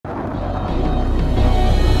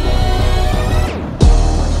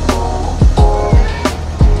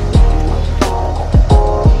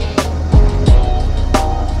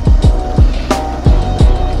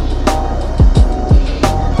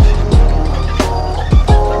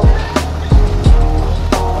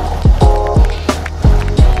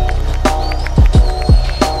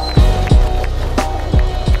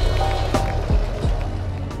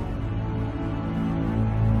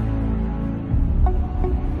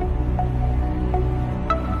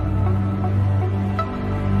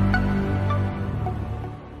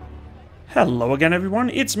Hello again everyone,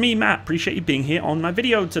 it's me Matt, appreciate you being here on my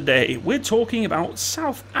video today. We're talking about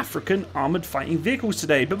South African armoured fighting vehicles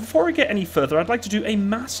today, but before I get any further I'd like to do a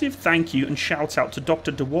massive thank you and shout out to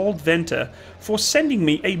Dr. Olifant for sending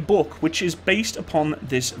me a book which is based upon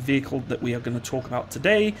this vehicle that we are going to talk about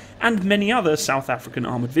today and many other South African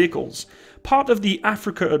armoured vehicles. Part of the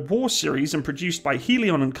Africa at War series and produced by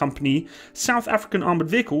Helion and Company, South African Armoured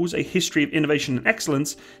Vehicles, A History of Innovation and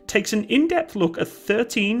Excellence, takes an in-depth look at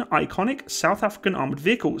 13 iconic South African armoured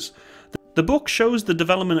vehicles. The book shows the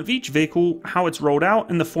development of each vehicle, how it's rolled out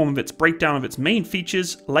in the form of its breakdown of its main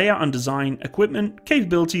features, layout and design, equipment,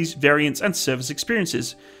 capabilities, variants and service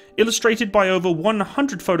experiences. Illustrated by over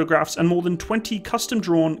 100 photographs and more than 20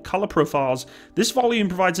 custom-drawn colour profiles, this volume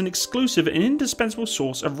provides an exclusive and indispensable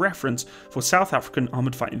source of reference for South African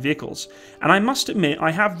armoured fighting vehicles. And I must admit,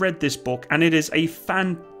 I have read this book and it is a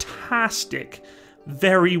fantastic,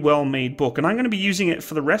 very well made book, and I'm going to be using it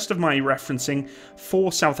for the rest of my referencing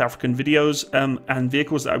for South African videos and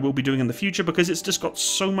vehicles that I will be doing in the future, because it's just got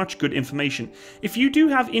so much good information. If you do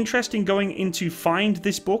have interest in going in to find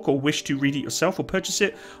this book or wish to read it yourself or purchase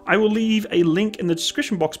it, I will leave a link in the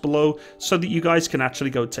description box below so that you guys can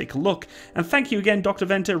actually go take a look. And thank you again, Dr.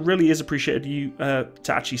 Venter, really is appreciated you to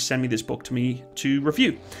actually send me this book to me to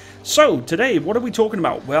review. So today, what are we talking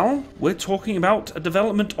about? Well, we're talking about a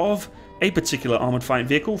development of a particular armoured fighting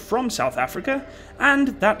vehicle from South Africa, and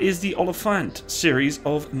that is the Olifant series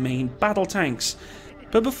of main battle tanks.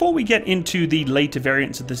 But before we get into the later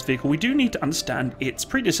variants of this vehicle, we do need to understand its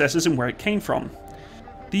predecessors and where it came from.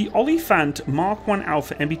 The Olifant Mark I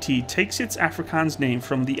Alpha MBT takes its Afrikaans name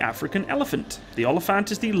from the African elephant. The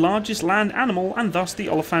Olifant is the largest land animal, and thus the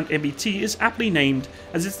Olifant MBT is aptly named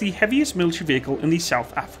as it's the heaviest military vehicle in the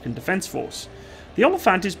South African Defence Force. The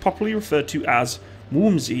Olifant is popularly referred to as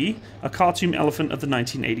Mumzi, a cartoon elephant of the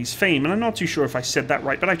 1980s fame, and I'm not too sure if I said that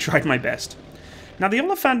right, but I tried my best. Now, the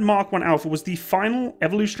Olifant Mark I Alpha was the final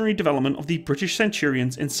evolutionary development of the British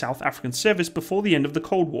Centurions in South African service before the end of the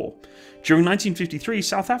Cold War. During 1953,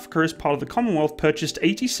 South Africa, as part of the Commonwealth, purchased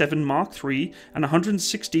 87 Mark III and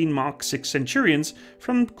 116 Mark VI Centurions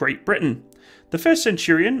from Great Britain. The first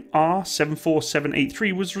Centurion,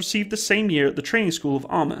 R74783, was received the same year at the Training School of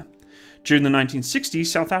Armour. During the 1960s,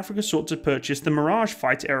 South Africa sought to purchase the Mirage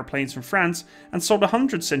fighter aeroplanes from France and sold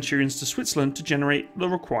 100 Centurions to Switzerland to generate the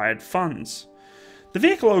required funds. The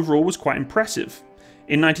vehicle overall was quite impressive.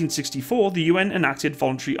 In 1964, the UN enacted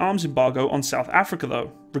voluntary arms embargo on South Africa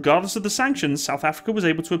though. Regardless of the sanctions, South Africa was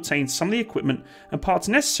able to obtain some of the equipment and parts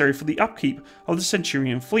necessary for the upkeep of the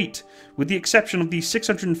Centurion fleet, with the exception of the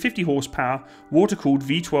 650 horsepower water-cooled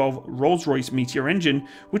V12 Rolls-Royce Meteor engine,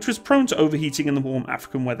 which was prone to overheating in the warm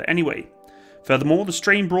African weather anyway. Furthermore, the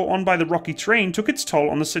strain brought on by the rocky terrain took its toll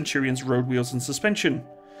on the Centurion's road wheels and suspension.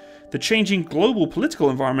 The changing global political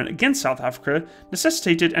environment against South Africa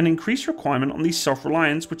necessitated an increased requirement on the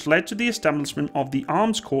self-reliance, which led to the establishment of the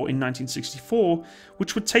Arms Corps in 1964,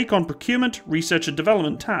 which would take on procurement, research and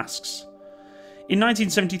development tasks. In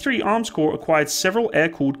 1973, Arms Corps acquired several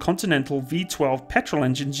air-cooled Continental V12 petrol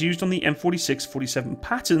engines used on the M46-47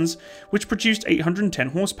 Patterns, which produced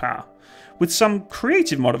 810 horsepower. With some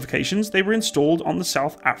creative modifications, they were installed on the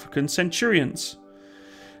South African Centurions.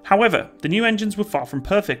 However, the new engines were far from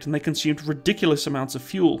perfect and they consumed ridiculous amounts of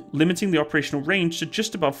fuel, limiting the operational range to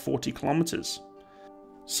just above 40 kilometers.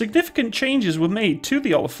 Significant changes were made to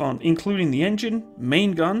the Olifant, including the engine,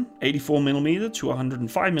 main gun, 84mm to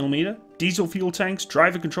 105mm, diesel fuel tanks,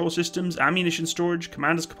 driver control systems, ammunition storage,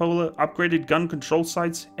 commander's cupola, upgraded gun control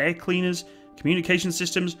sights, air cleaners, communication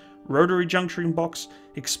systems, rotary junctioning box,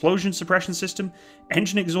 explosion suppression system,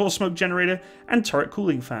 engine exhaust smoke generator, and turret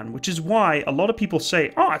cooling fan, which is why a lot of people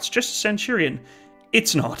say, oh, it's just a Centurion.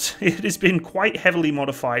 It's not. It has been quite heavily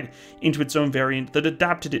modified into its own variant that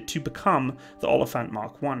adapted it to become the Olifant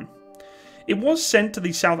Mark I. It was sent to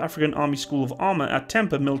the South African Army School of Armour at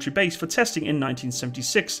Tempe military base for testing in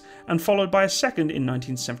 1976, and followed by a second in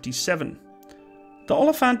 1977. The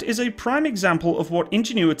Olifant is a prime example of what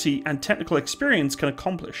ingenuity and technical experience can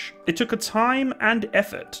accomplish. It took a time and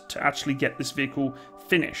effort to actually get this vehicle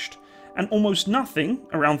finished, and almost nothing,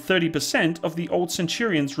 around 30% of the old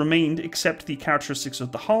Centurions remained except the characteristics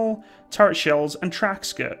of the hull, turret shells and track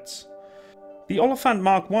skirts. The Olifant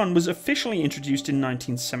Mark I was officially introduced in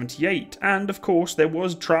 1978, and of course there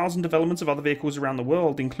was trials and developments of other vehicles around the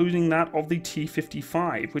world, including that of the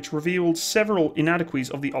T-55, which revealed several inadequacies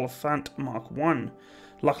of the Olifant Mark I.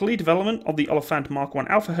 Luckily, development of the Olifant Mark I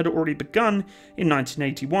Alpha had already begun in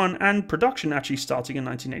 1981, and production actually starting in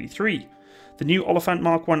 1983. The new Olifant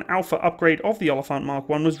Mark I Alpha upgrade of the Olifant Mark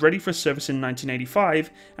I was ready for service in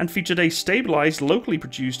 1985 and featured a stabilised, locally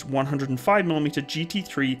produced 105mm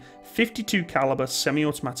GT3 52 caliber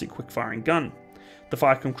semi-automatic quick-firing gun. The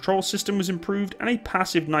fire control system was improved and a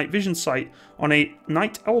passive night vision sight on a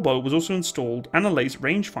night elbow was also installed and a laser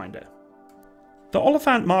rangefinder. The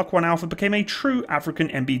Olifant Mark I Alpha became a true African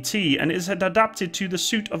MBT and is adapted to the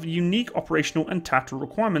suite of unique operational and tactical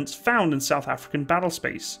requirements found in South African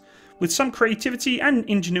battlespace. With some creativity and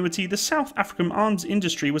ingenuity, the South African arms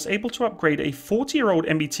industry was able to upgrade a 40-year-old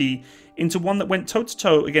MBT into one that went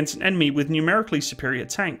toe-to-toe against an enemy with numerically superior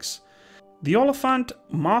tanks. The Olifant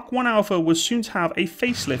Mark I Alpha was soon to have a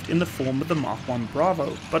facelift in the form of the Mark I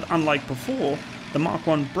Bravo, but unlike before, the Mark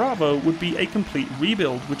I Bravo would be a complete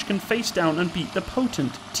rebuild which can face down and beat the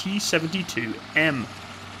potent T-72M.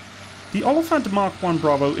 The Olifant Mark I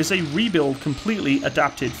Bravo is a rebuild completely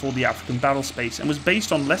adapted for the African battlespace and was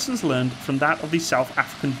based on lessons learned from that of the South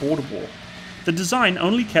African border war. The design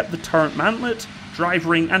only kept the turret mantlet, drive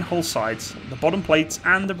ring and hull sides, the bottom plates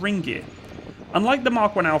and the ring gear. Unlike the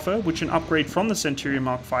Mark I Alpha, which an upgrade from the Centurion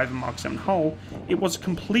Mark V and Mark VII hull, it was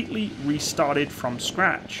completely restarted from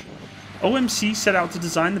scratch. OMC set out to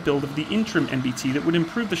design the build of the interim MBT that would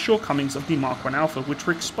improve the shortcomings of the Mark I Alpha which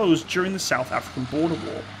were exposed during the South African border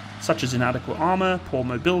war, such as inadequate armour, poor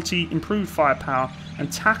mobility, improved firepower,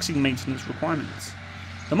 and taxing maintenance requirements.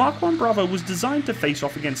 The Mark I Bravo was designed to face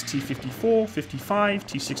off against T-54, 55,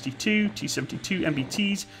 T-62, T-72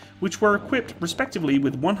 MBTs, which were equipped respectively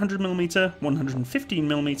with 100mm,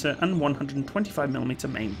 115mm, and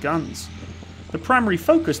 125mm main guns. The primary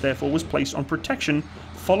focus therefore was placed on protection,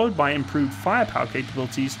 followed by improved firepower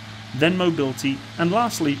capabilities, then mobility, and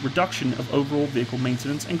lastly reduction of overall vehicle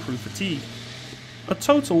maintenance and crew fatigue. A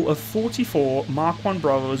total of 44 Mark I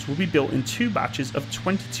Bravos will be built in 2 batches of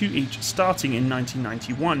 22 each starting in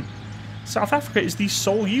 1991. South Africa is the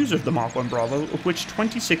sole user of the Mark I Bravo, of which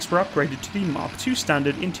 26 were upgraded to the Mark II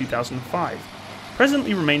standard in 2005.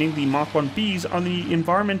 Presently remaining, the Mark I Bs are the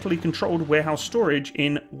environmentally controlled warehouse storage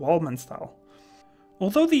in Walmanstal.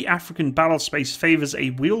 Although the African battlespace favours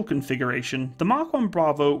a wheel configuration, the Mark I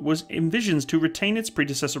Bravo was envisioned to retain its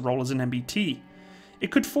predecessor role as an MBT. It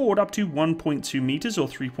could ford up to 1.2 meters or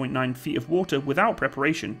 3.9 feet of water without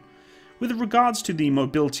preparation. With regards to the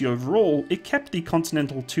mobility overall, it kept the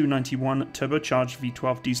Continental 291 turbocharged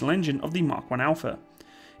V12 diesel engine of the Mark I Alpha.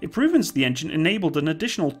 Improvements to the engine enabled an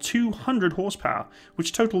additional 200 horsepower,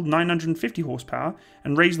 which totaled 950 horsepower,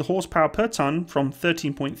 and raised the horsepower per ton from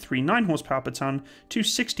 13.39 horsepower per ton to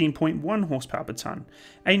 16.1 horsepower per ton,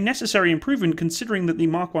 a necessary improvement considering that the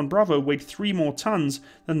Mark I Bravo weighed 3 more tons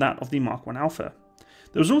than that of the Mark I Alpha.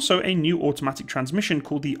 There was also a new automatic transmission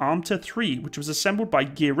called the Armor 3, which was assembled by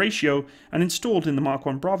Gear Ratio and installed in the Mark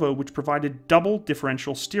I Bravo, which provided double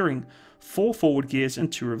differential steering, 4 forward gears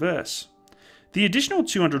and 2 reverse. The additional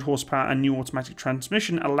 200 horsepower and new automatic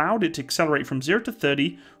transmission allowed it to accelerate from 0 to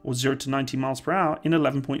 30 or 0 to 90 miles per hour in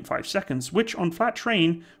 11.5 seconds, which on flat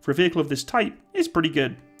terrain for a vehicle of this type is pretty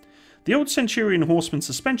good. The old Centurion Horseman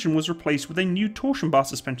suspension was replaced with a new torsion bar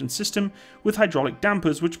suspension system with hydraulic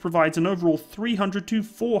dampers, which provides an overall 300 to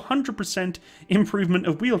 400% improvement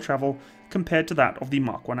of wheel travel compared to that of the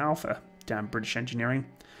Mark I Alpha. Damn British engineering.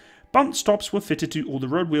 Bump stops were fitted to all the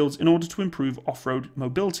road wheels in order to improve off-road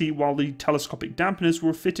mobility, while the telescopic dampeners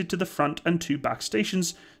were fitted to the front and 2 back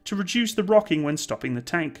stations to reduce the rocking when stopping the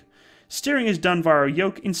tank. Steering is done via a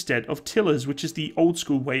yoke instead of tillers, which is the old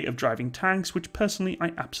school way of driving tanks, which personally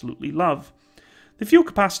I absolutely love. The fuel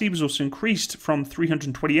capacity was also increased from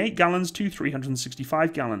 328 gallons to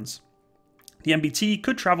 365 gallons. The MBT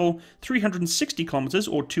could travel 360 kilometers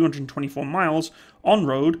or 224 miles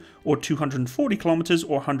on-road, or 240 kilometers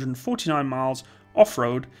or 149 miles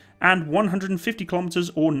off-road, and 150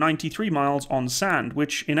 kilometers or 93 miles on sand,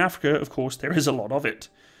 which in Africa, of course, there is a lot of it.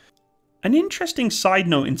 An interesting side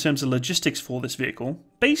note in terms of logistics for this vehicle,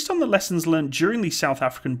 based on the lessons learned during the South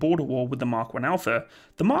African border war with the Mark I Alpha,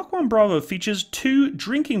 the Mark I Bravo features 2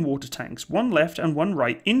 drinking water tanks, one left and one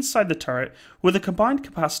right, inside the turret with a combined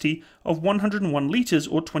capacity of 101 litres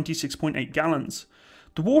or 26.8 gallons.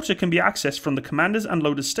 The water can be accessed from the commander's and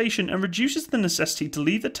loader's station and reduces the necessity to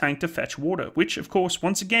leave the tank to fetch water, which of course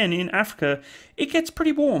once again in Africa it gets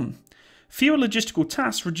pretty warm. Fewer logistical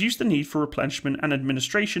tasks reduce the need for replenishment and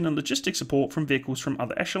administration and logistic support from vehicles from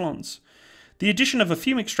other echelons. The addition of a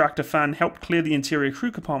fume extractor fan helped clear the interior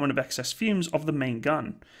crew compartment of excess fumes of the main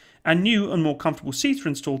gun, and new and more comfortable seats were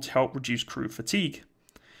installed to help reduce crew fatigue.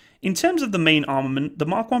 In terms of the main armament, the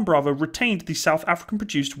Mark I Bravo retained the South African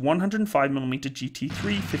produced 105mm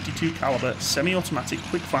GT3 52 caliber semi-automatic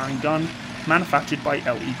quick-firing gun manufactured by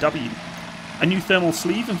LEW. A new thermal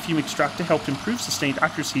sleeve and fume extractor helped improve sustained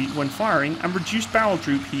accuracy when firing and reduced barrel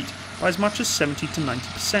droop heat by as much as 70 to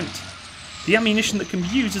 90%. The ammunition that can be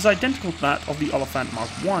used is identical to that of the Olifant Mark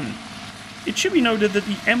I. It should be noted that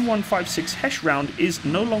the M156 Hesh round is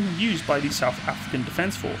no longer used by the South African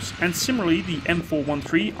Defence Force, and similarly the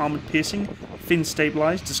M413 armoured piercing, fin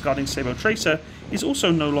stabilised discarding sabot tracer is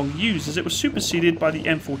also no longer used as it was superseded by the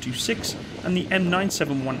M426 and the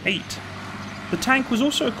M9718. The tank was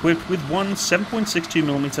also equipped with one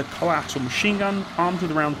 7.62mm co-axial machine gun armed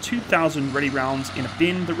with around 2,000 ready rounds in a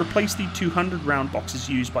bin that replaced the 200 round boxes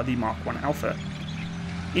used by the Mark I Alpha.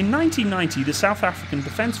 In 1990, the South African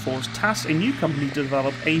Defence Force tasked a new company to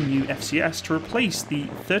develop a new FCS to replace the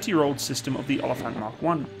 30-year-old system of the Olifant Mark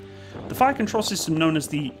I. The fire control system known as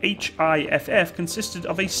the HIFF consisted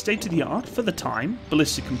of a state-of-the-art, for the time,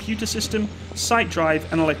 ballistic computer system, sight drive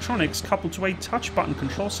and electronics coupled to a touch button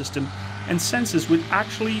control system and sensors which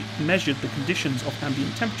actually measured the conditions of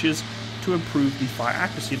ambient temperatures to improve the fire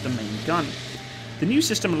accuracy of the main gun. The new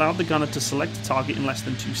system allowed the gunner to select a target in less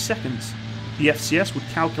than 2 seconds. The FCS would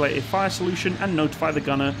calculate a fire solution and notify the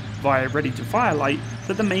gunner via ready-to-fire light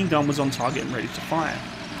that the main gun was on target and ready to fire.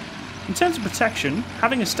 In terms of protection,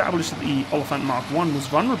 having established that the Olifant Mark I was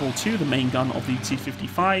vulnerable to the main gun of the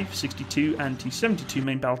T55, 62 and T72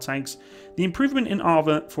 main battle tanks, the improvement in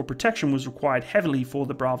armour for protection was required heavily for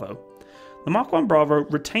the Bravo. The Mark I Bravo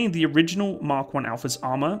retained the original Mark I Alpha's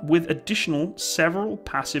armour with additional several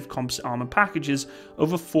passive composite armour packages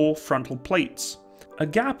over 4 frontal plates. A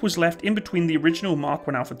gap was left in between the original Mark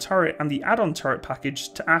I Alpha turret and the add-on turret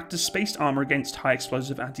package to act as spaced armour against high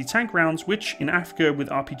explosive anti-tank rounds, which in Africa with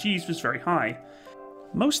RPGs was very high.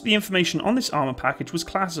 Most of the information on this armour package was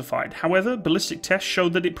classified, however ballistic tests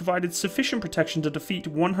showed that it provided sufficient protection to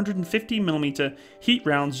defeat 150mm heat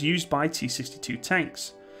rounds used by T62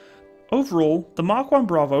 tanks. Overall, the Mark I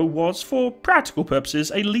Bravo was, for practical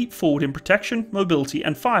purposes, a leap forward in protection, mobility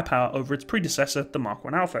and firepower over its predecessor, the Mark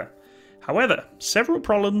I Alpha. However, several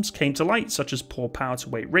problems came to light, such as poor power to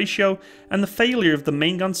weight ratio and the failure of the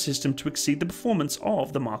main gun system to exceed the performance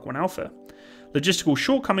of the Mark I Alpha. Logistical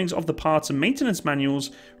shortcomings of the parts and maintenance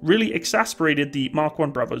manuals really exacerbated the Mark I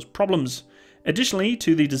Bravo's problems. Additionally,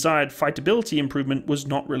 the desired fightability improvement was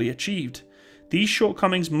not really achieved. These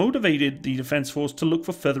shortcomings motivated the Defence Force to look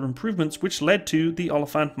for further improvements, which led to the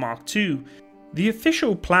Olifant Mark II. The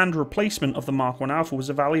official planned replacement of the Mark I Alpha was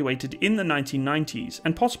evaluated in the 1990s,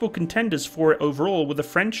 and possible contenders for it overall were the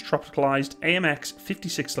French tropicalized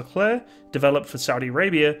AMX-56 Leclerc, developed for Saudi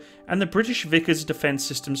Arabia, and the British Vickers Defence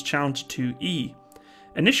Systems Challenger 2E.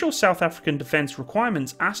 Initial South African defence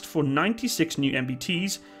requirements asked for 96 new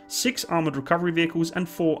MBTs, 6 armoured recovery vehicles and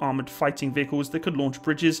 4 armoured fighting vehicles that could launch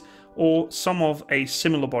bridges, or some of a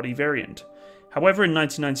similar body variant. However, in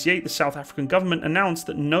 1998, the South African government announced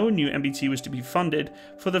that no new MBT was to be funded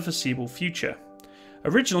for the foreseeable future.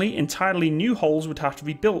 Originally, entirely new hulls would have to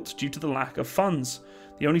be built due to the lack of funds.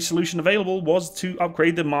 The only solution available was to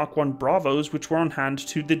upgrade the Mark I Bravos, which were on hand,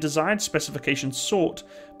 to the desired specifications sought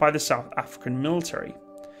by the South African military.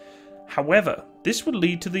 However, this would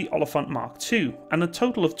lead to the Olifant Mark II, and a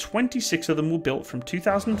total of 26 of them were built from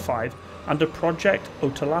 2005 under Project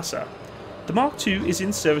Otalasa. The Mark II is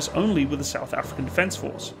in service only with the South African Defence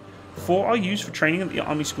Force. 4 are used for training at the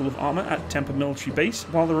Army School of Armour at Temper Military Base,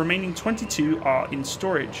 while the remaining 22 are in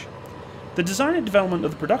storage. The design and development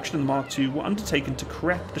of the production of the Mark II were undertaken to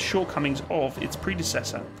correct the shortcomings of its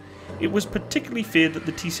predecessor. It was particularly feared that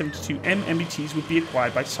the T-72M MBTs would be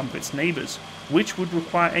acquired by some of its neighbours, which would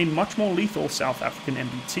require a much more lethal South African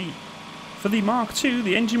MBT. For the Mark II,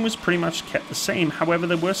 the engine was pretty much kept the same, however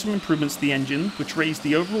there were some improvements to the engine, which raised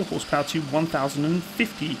the overall horsepower to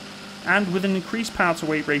 1050, and with an increased power to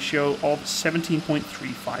weight ratio of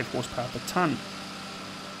 17.35 horsepower per tonne.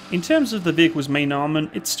 In terms of the vehicle's main armament,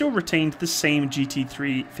 it still retained the same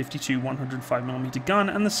GT3 52 105mm gun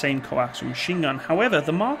and the same coaxial machine gun. However,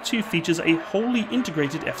 the Mark II features a wholly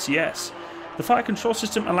integrated FCS. The fire control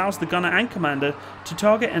system allows the gunner and commander to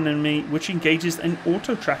target an enemy, which engages an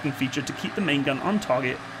auto-tracking feature to keep the main gun on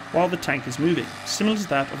target while the tank is moving, similar to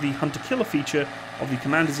that of the hunter-killer feature of the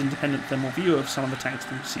commander's independent thermal view of some of the tanks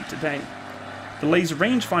that we see today. The laser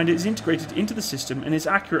rangefinder is integrated into the system and is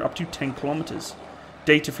accurate up to 10 kilometers.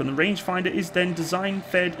 Data from the rangefinder is then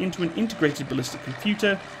fed into an integrated ballistic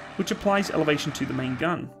computer, which applies elevation to the main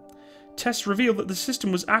gun. Tests revealed that the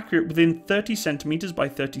system was accurate within 30 cm by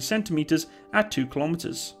 30 cm at 2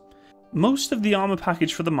 km. Most of the armour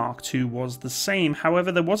package for the Mark II was the same,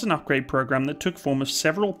 however there was an upgrade program that took form of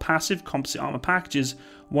several passive composite armour packages,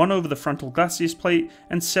 one over the frontal glacis plate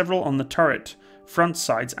and several on the turret, front,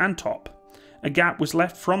 sides and top. A gap was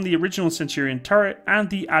left from the original Centurion turret and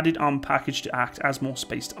the added armor package to act as more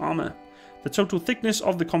spaced armor. The total thickness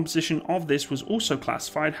of the composition of this was also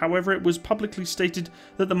classified, however it was publicly stated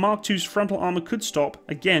that the Mark II's frontal armor could stop,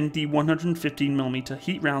 again, the 115mm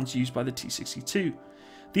heat rounds used by the T-62.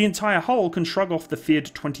 The entire hull can shrug off the feared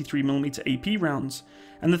 23mm AP rounds,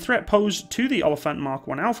 and the threat posed to the Olifant Mark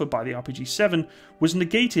I Alpha by the RPG-7 was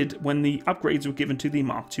negated when the upgrades were given to the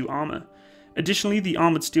Mark II armor. Additionally, the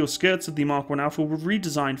armoured steel skirts of the Mark I Alpha were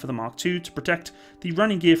redesigned for the Mark II to protect the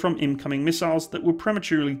running gear from incoming missiles that were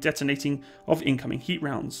prematurely detonating of incoming heat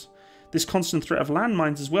rounds. This constant threat of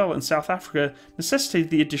landmines as well in South Africa necessitated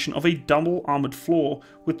the addition of a double armoured floor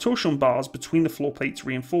with torsion bars between the floor plates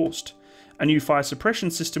reinforced. A new fire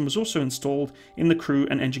suppression system was also installed in the crew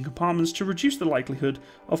and engine compartments to reduce the likelihood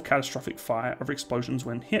of catastrophic fire or explosions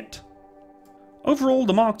when hit. Overall,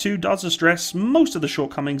 the Mark II does address most of the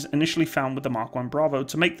shortcomings initially found with the Mark I Bravo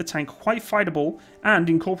to make the tank quite fightable and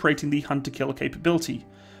incorporating the hunt-to-kill capability.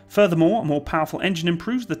 Furthermore, a more powerful engine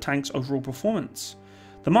improves the tank's overall performance.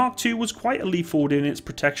 The Mark II was quite a leap forward in its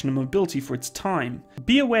protection and mobility for its time.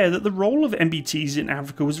 Be aware that the role of MBTs in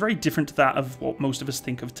Africa was very different to that of what most of us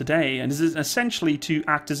think of today, and is essentially to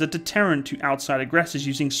act as a deterrent to outside aggressors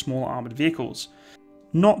using small armoured vehicles.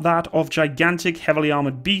 Not that of gigantic, heavily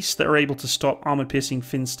armoured beasts that are able to stop armor-piercing,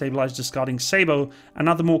 fin-stabilized discarding sabot and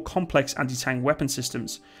other more complex anti-tank weapon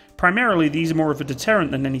systems. Primarily, these are more of a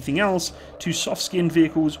deterrent than anything else to soft-skinned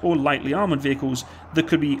vehicles or lightly armoured vehicles that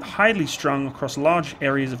could be highly strung across large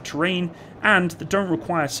areas of terrain and that don't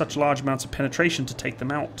require such large amounts of penetration to take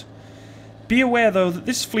them out. Be aware though that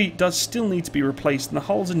this fleet does still need to be replaced and the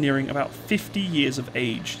hulls are nearing about 50 years of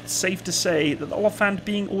age. It's safe to say that the Olifant,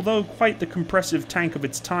 being although quite the compressive tank of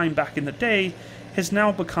its time back in the day, has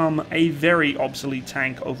now become a very obsolete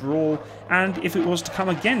tank overall, and if it was to come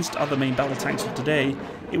against other main battle tanks of today,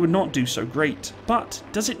 it would not do so great. But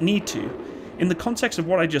does it need to? In the context of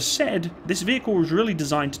what I just said, this vehicle was really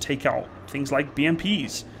designed to take out things like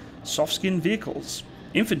BMPs, soft-skinned vehicles,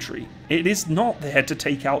 infantry. It is not there to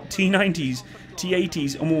take out T-90s,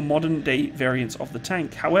 T-80s, or more modern day variants of the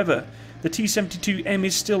tank. However, the T-72M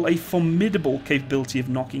is still a formidable capability of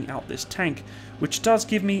knocking out this tank, which does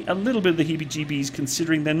give me a little bit of the heebie-jeebies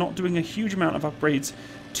considering they're not doing a huge amount of upgrades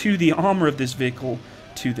to the armour of this vehicle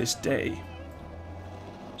to this day.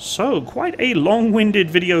 So, quite a long-winded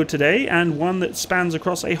video today, and one that spans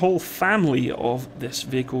across a whole family of this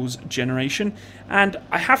vehicle's generation. And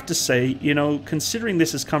I have to say, you know, considering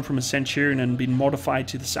this has come from a Centurion and been modified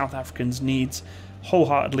to the South Africans' needs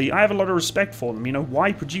wholeheartedly, I have a lot of respect for them. You know,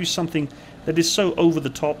 why produce something that is so over the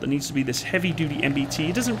top, that needs to be this heavy-duty MBT?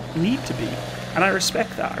 It doesn't need to be. And I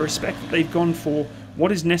respect that. I respect that they've gone for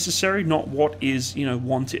what is necessary, not what is, you know,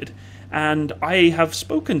 wanted. And I have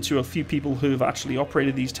spoken to a few people who have actually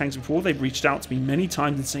operated these tanks before. They've reached out to me many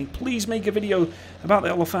times and saying, please make a video about the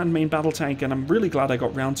Olifant main battle tank, and I'm really glad I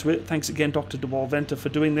got round to it. Thanks again, Dr. Venter, for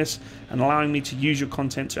doing this and allowing me to use your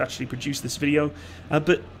content to actually produce this video.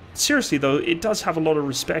 But seriously though, it does have a lot of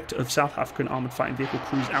respect of South African armoured fighting vehicle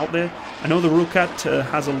crews out there. I know the Rukat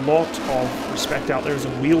has a lot of respect out there as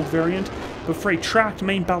a wheeled variant, but for a tracked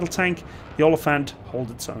main battle tank, the Olifant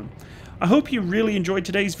holds its own. I hope you really enjoyed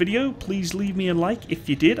today's video. Please leave me a like if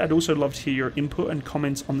you did. I'd also love to hear your input and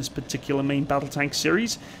comments on this particular main battle tank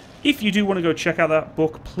series. If you do want to go check out that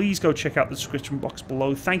book, please go check out the description box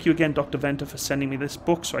below. Thank you again, Dr. Venter, for sending me this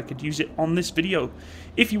book so I could use it on this video.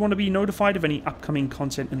 If you want to be notified of any upcoming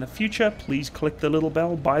content in the future, please click the little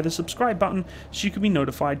bell by the subscribe button so you can be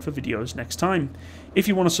notified for videos next time. If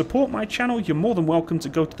you want to support my channel, you're more than welcome to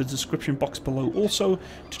go to the description box below also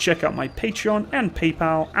to check out my Patreon and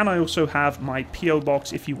PayPal, and I also have my PO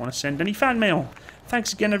box if you want to send any fan mail.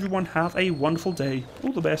 Thanks again, everyone. Have a wonderful day.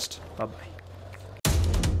 All the best. Bye-bye.